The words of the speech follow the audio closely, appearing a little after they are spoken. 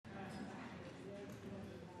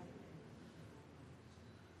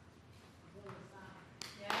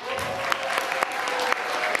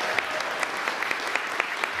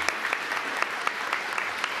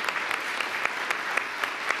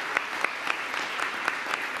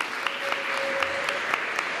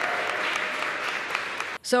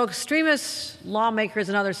So extremist lawmakers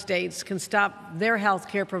in other states can stop their health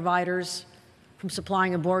care providers from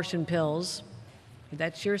supplying abortion pills.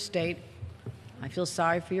 That's your state. I feel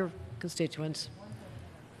sorry for your constituents.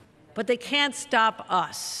 But they can't stop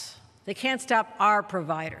us. They can't stop our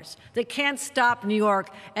providers. They can't stop New York,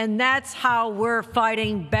 and that's how we're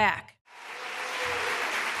fighting back.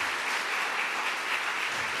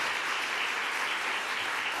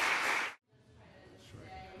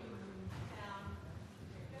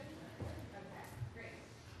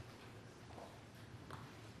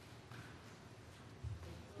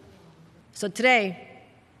 So today,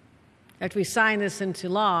 after we sign this into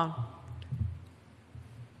law,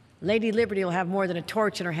 Lady Liberty will have more than a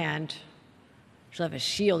torch in her hand. She'll have a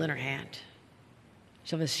shield in her hand.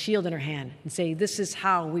 She'll have a shield in her hand and say, this is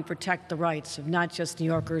how we protect the rights of not just New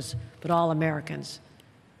Yorkers, but all Americans.